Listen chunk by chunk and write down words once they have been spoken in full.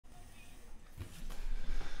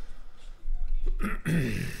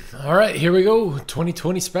All right, here we go.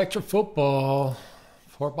 2020 Spectra football.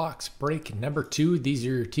 4-box break number 2. These are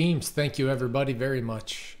your teams. Thank you, everybody, very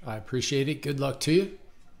much. I appreciate it. Good luck to you.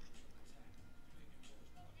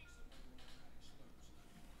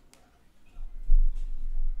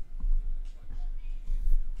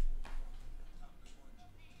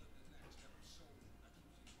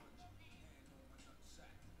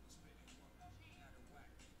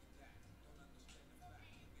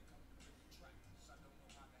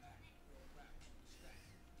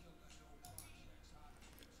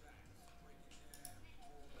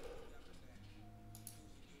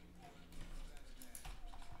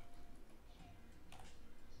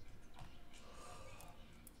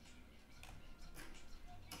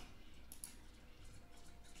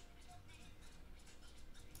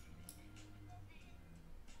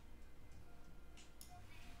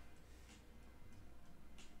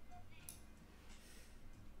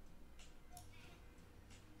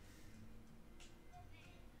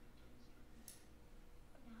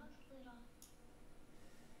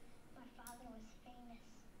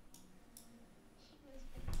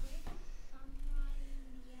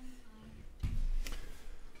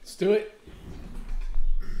 Let's do it.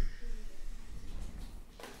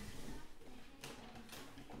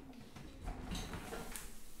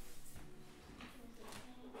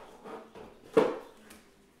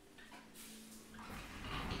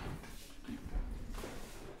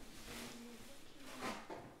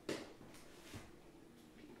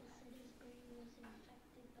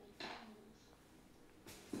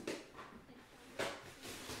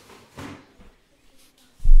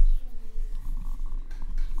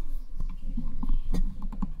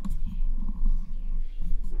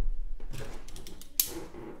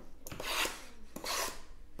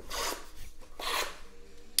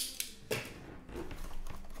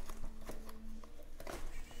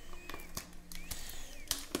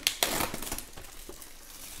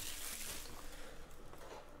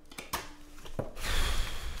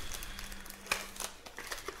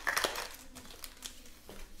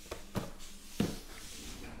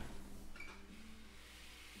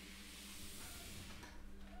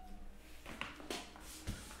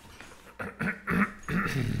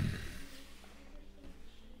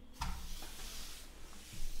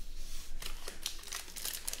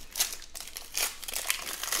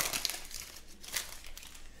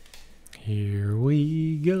 Here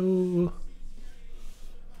we go.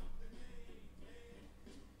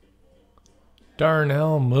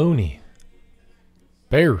 Darnell Mooney.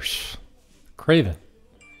 Bears. Craven.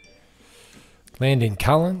 Landon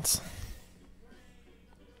Collins.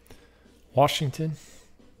 Washington.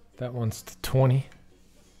 That one's to 20.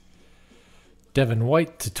 Devin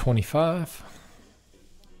White to 25.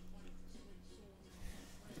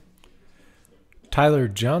 Tyler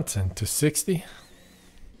Johnson to 60.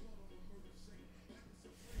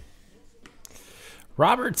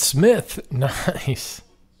 Robert Smith, nice,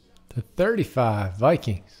 to 35,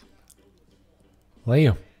 Vikings.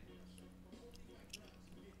 Liam.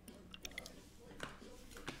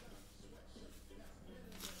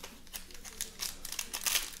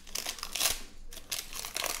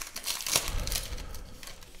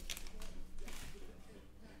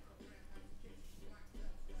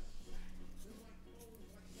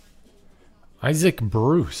 Isaac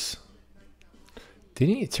Bruce.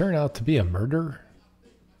 Didn't he turn out to be a murderer?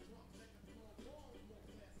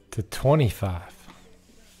 To 25.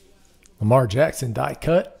 Lamar Jackson die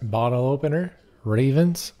cut, bottle opener,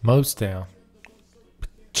 Ravens, Mostown.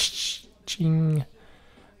 Ching.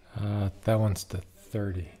 That one's to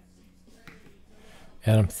 30.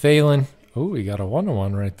 Adam Thielen. Oh, we got a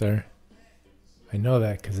 1-1 right there. I know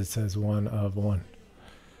that because it says 1 of 1.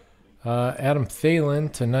 Adam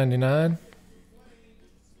Thielen to 99.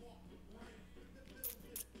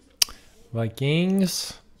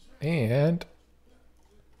 Vikings. And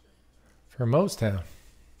for Mostown,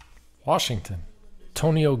 Washington,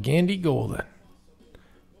 Antonio Gandy Golden.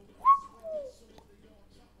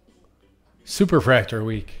 Superfractor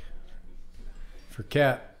week for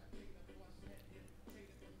Cat.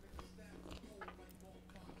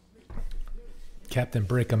 Captain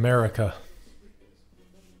Brick America.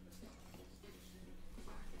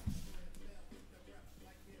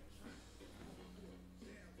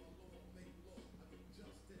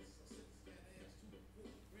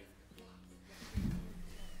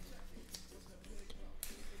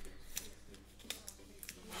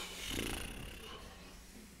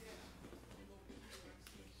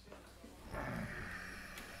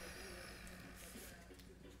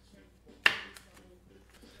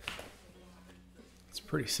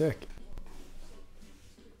 Pretty sick.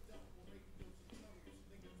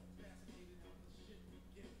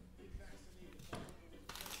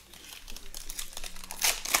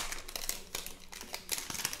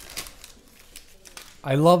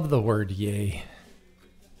 I love the word yay.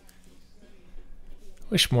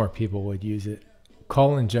 Wish more people would use it.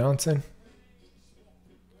 Colin Johnson.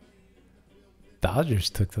 Dodgers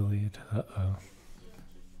took the lead. Uh-oh.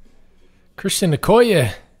 Christian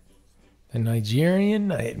Okoye. The Nigerian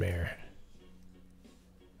Nightmare.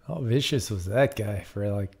 How vicious was that guy for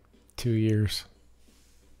like 2 years?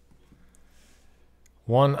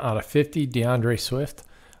 1 out of 50, DeAndre Swift.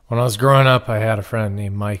 When I was growing up, I had a friend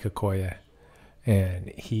named Mike Okoye. And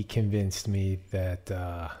he convinced me that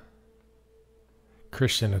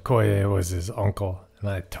Christian Okoye was his uncle. And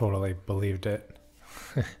I totally believed it.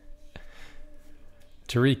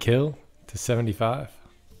 Tariq Hill to 75.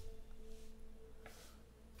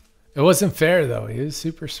 It wasn't fair, though. He was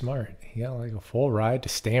super smart. He got like a full ride to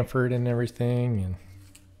Stanford and everything. And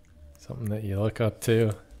something that you look up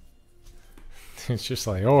to. It's just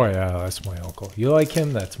like, oh, yeah, that's my uncle. You like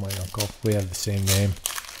him? That's my uncle. We have the same name.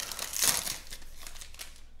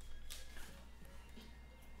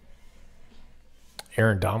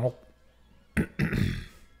 Aaron Donald.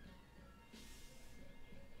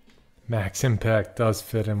 Max Impact does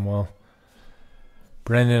fit him well.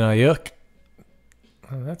 Brandon Ayuk.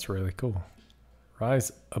 Oh, that's really cool.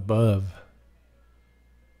 Rise above.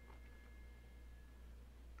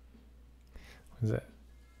 What is that?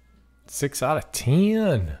 6 out of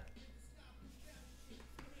 10.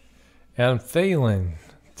 Adam Thielen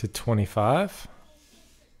to 25.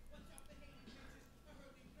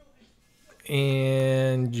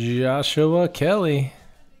 And Joshua Kelly.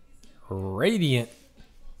 Radiant.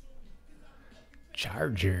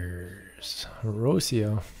 Chargers.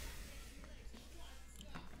 Rocio.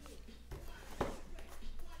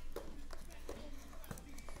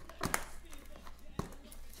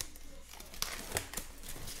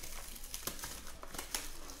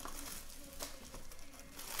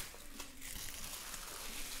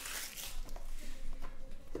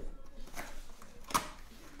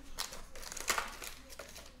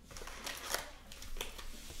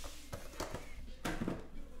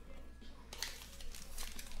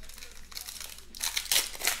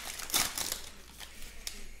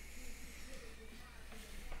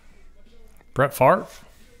 Brett Favre.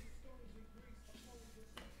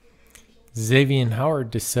 Xavier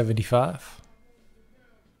Howard to 75.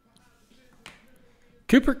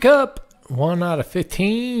 Cooper Kupp, 1 out of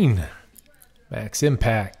 15. Max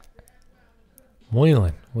Impact.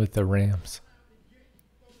 Moylan with the Rams.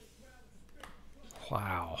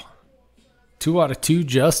 Wow. 2 out of 2,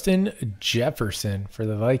 Justin Jefferson for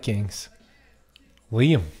the Vikings.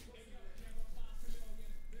 Liam.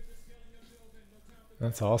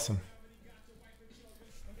 That's awesome.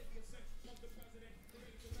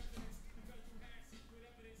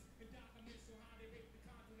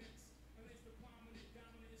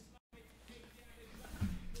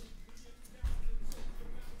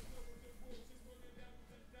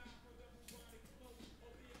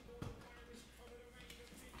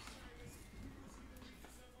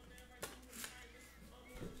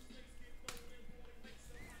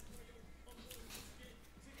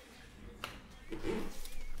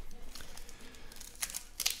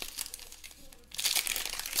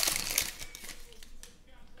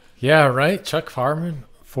 Yeah, right. Chuck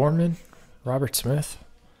Foreman, Robert Smith,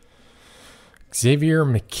 Xavier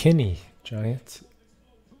McKinney, Giants.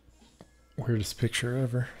 Weirdest picture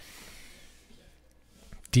ever.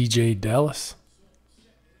 DJ Dallas.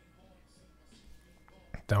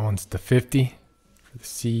 That one's to 50 for the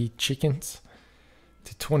Sea Chickens.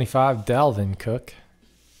 To 25, Dalvin Cook.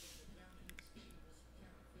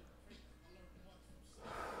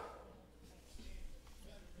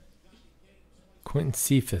 Quentin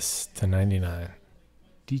Cephas to 99.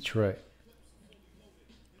 Detroit.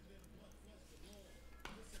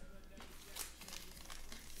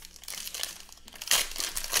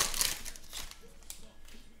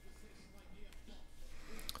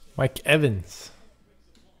 Mike Evans.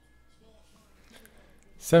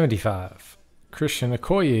 75. Christian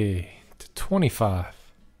Okoye to 25.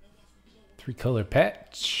 3-color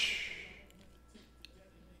patch.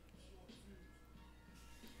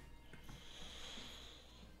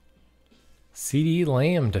 CeeDee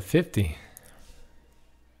Lamb to 50.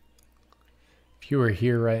 If you were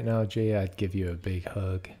here right now, Jay, I'd give you a big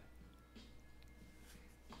hug.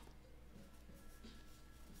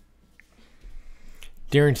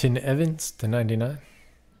 Darrington Evans to 99.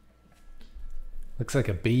 Looks like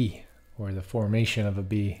a B, or the formation of a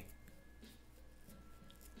B.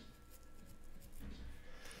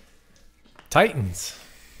 Titans.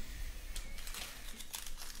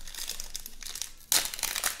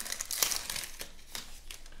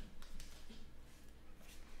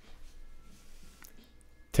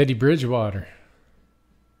 Teddy Bridgewater.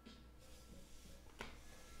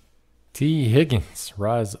 T. Higgins,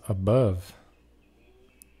 rise above.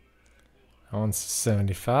 That one's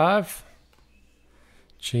 75.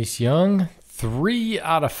 Chase Young, 3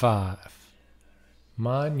 out of 5.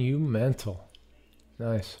 Monumental.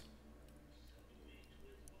 Nice.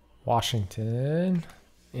 Washington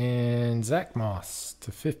and Zach Moss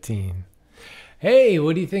to 15. Hey,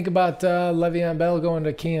 what do you think about Le'Veon Bell going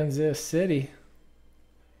to Kansas City?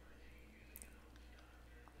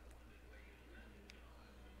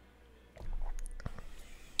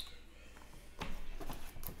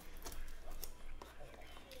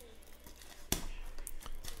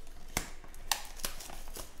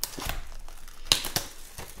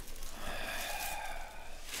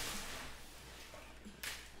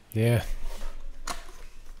 Yeah.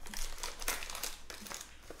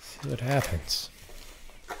 See what happens.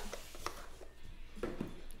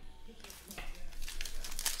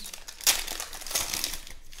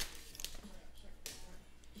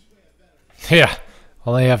 Yeah.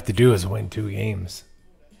 All they have to do is win 2 games.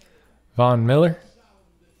 Von Miller,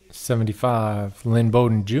 75. Lynn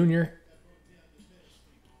Bowden Jr.,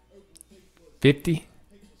 50.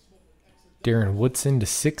 Darren Woodson to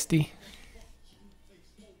 60.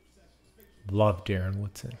 Love Darren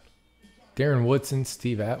Woodson. Darren Woodson,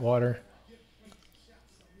 Steve Atwater.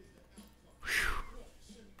 Whew.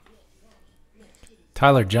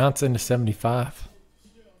 Tyler Johnson to 75.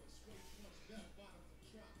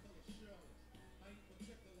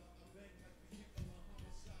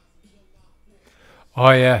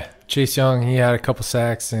 Oh, yeah. Chase Young, he had a couple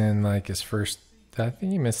sacks in like his first. I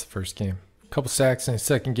think he missed the first game. A couple sacks in his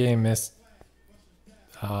second game, missed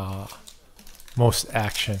most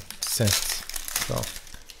action since. So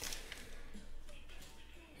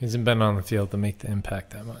he hasn't been on the field to make the impact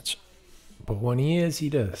that much. But when he is, he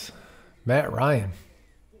does. Matt Ryan.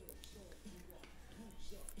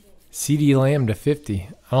 CeeDee Lamb to 50.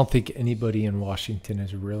 I don't think anybody in Washington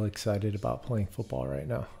is real excited about playing football right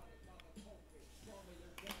now.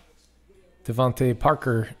 Devontae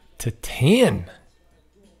Parker to 10.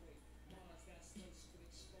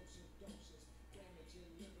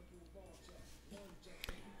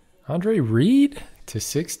 Andre Reed to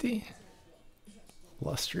 60.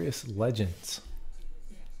 Illustrious legends.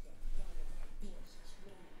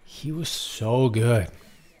 He was so good.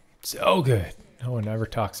 So good. No one ever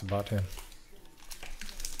talks about him.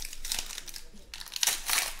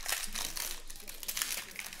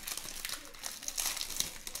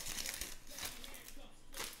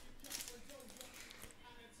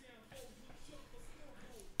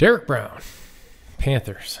 Derek Brown,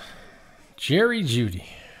 Panthers. Jerry Jeudy,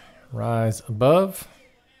 rise above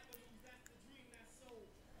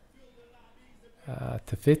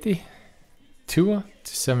to 50. Tua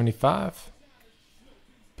to 75.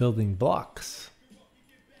 Building blocks.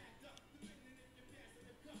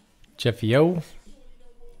 Jeffy O.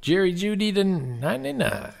 Jerry Jeudy to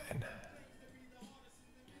 99.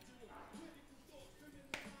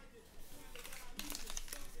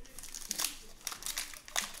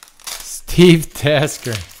 Steve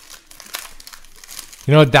Tasker.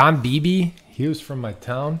 You know Don Beebe? He was from my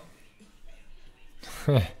town.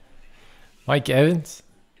 Mike Evans.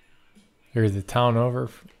 Or the town over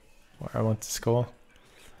where I went to school.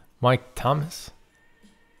 Mike Thomas.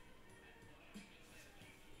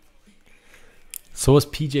 So was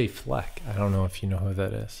PJ Fleck. I don't know if you know who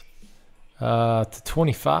that is. To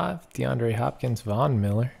 25, DeAndre Hopkins, Von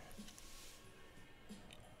Miller.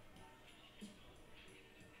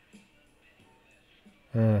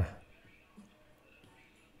 Got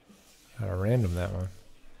a random that one.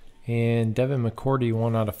 And Devin McCourty,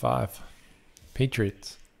 1 out of 5.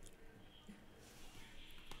 Patriots.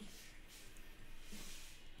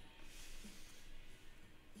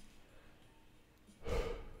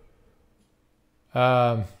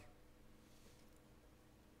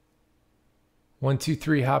 One, two,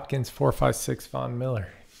 three, Hopkins, 4, 5, 6, Von Miller.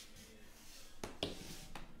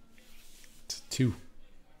 It's 2.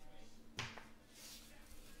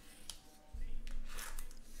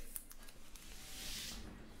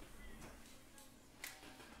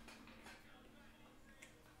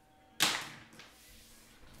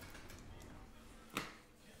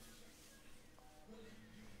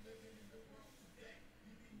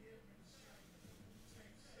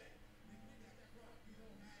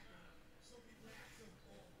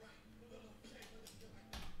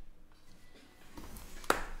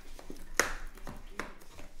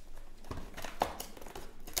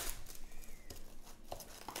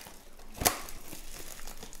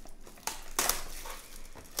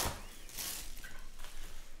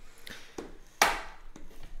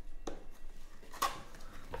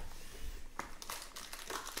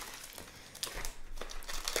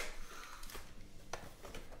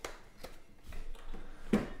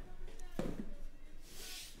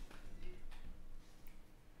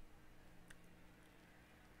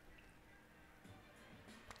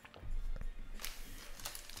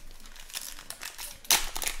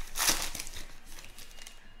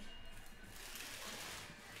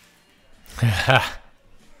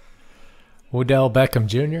 Odell Beckham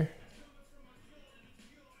Jr.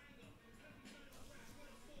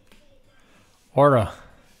 Aura.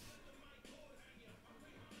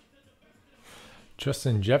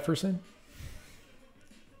 Justin Jefferson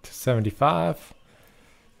to 75.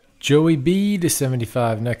 Joey B to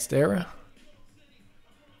 75 next era.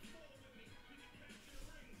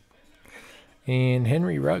 And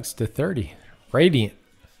Henry Ruggs to 30. Radiant.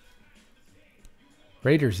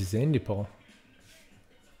 Raiders is indie pull.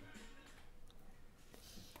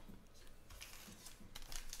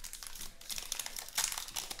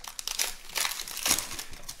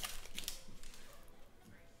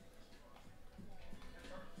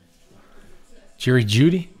 Jerry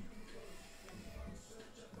Jeudy.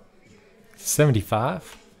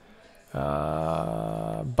 75.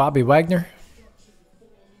 Bobby Wagner.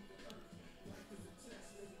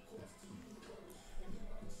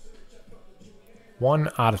 One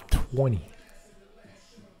out of 20.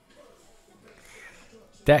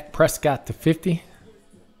 Dak Prescott to 50.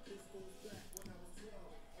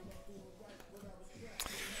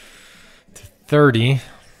 To 30.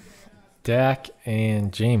 Dak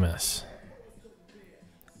and Jameis.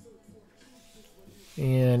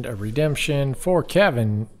 And a redemption for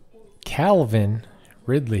Calvin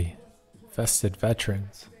Ridley, vested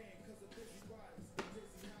veterans.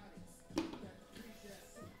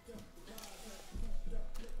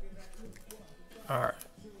 All right,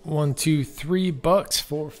 1, 2, 3 Bucks,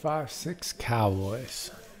 4, 5, 6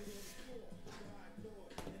 Cowboys.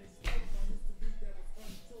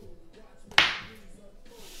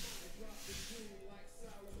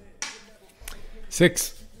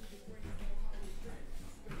 Six.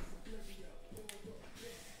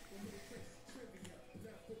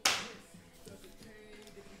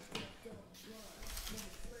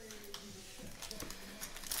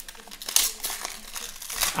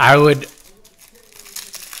 I would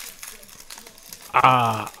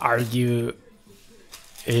argue-ish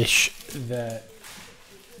that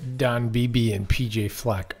Don Beebe and PJ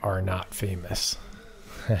Fleck are not famous.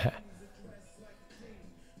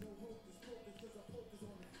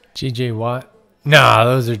 GJ Watt? Nah,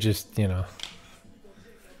 those are just,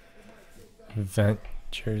 event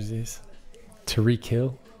jerseys. Tariq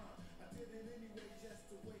Hill.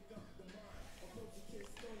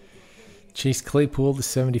 Chase Claypool to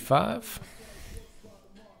 75.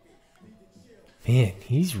 Man,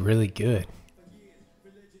 he's really good.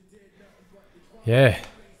 Yeah.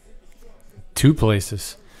 2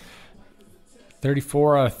 places.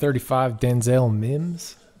 34 out of 35, Denzel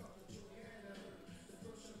Mims.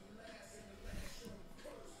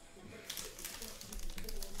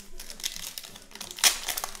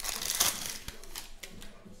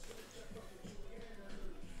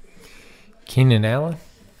 Keenan Allen.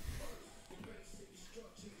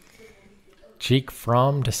 Jake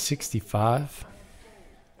Fromm to 65.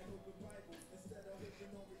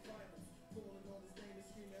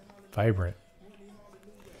 Vibrant.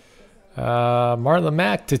 Marlon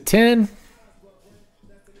Mack to 10.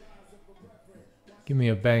 Give me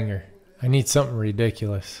a banger. I need something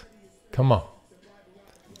ridiculous. Come on.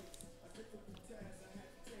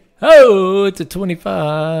 Oh, it's a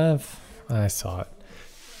 25. I saw it.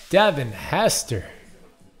 Devin Hester.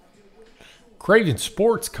 Craven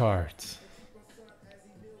Sports Cards.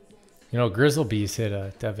 Grizzlebees hit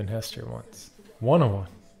a Devin Hester once. 101.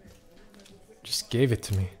 Just gave it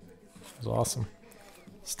to me. It was awesome.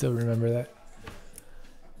 Still remember that.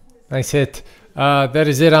 Nice hit. That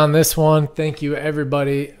is it on this one. Thank you,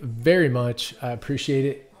 everybody, very much. I appreciate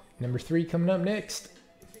it. Number 3 coming up next.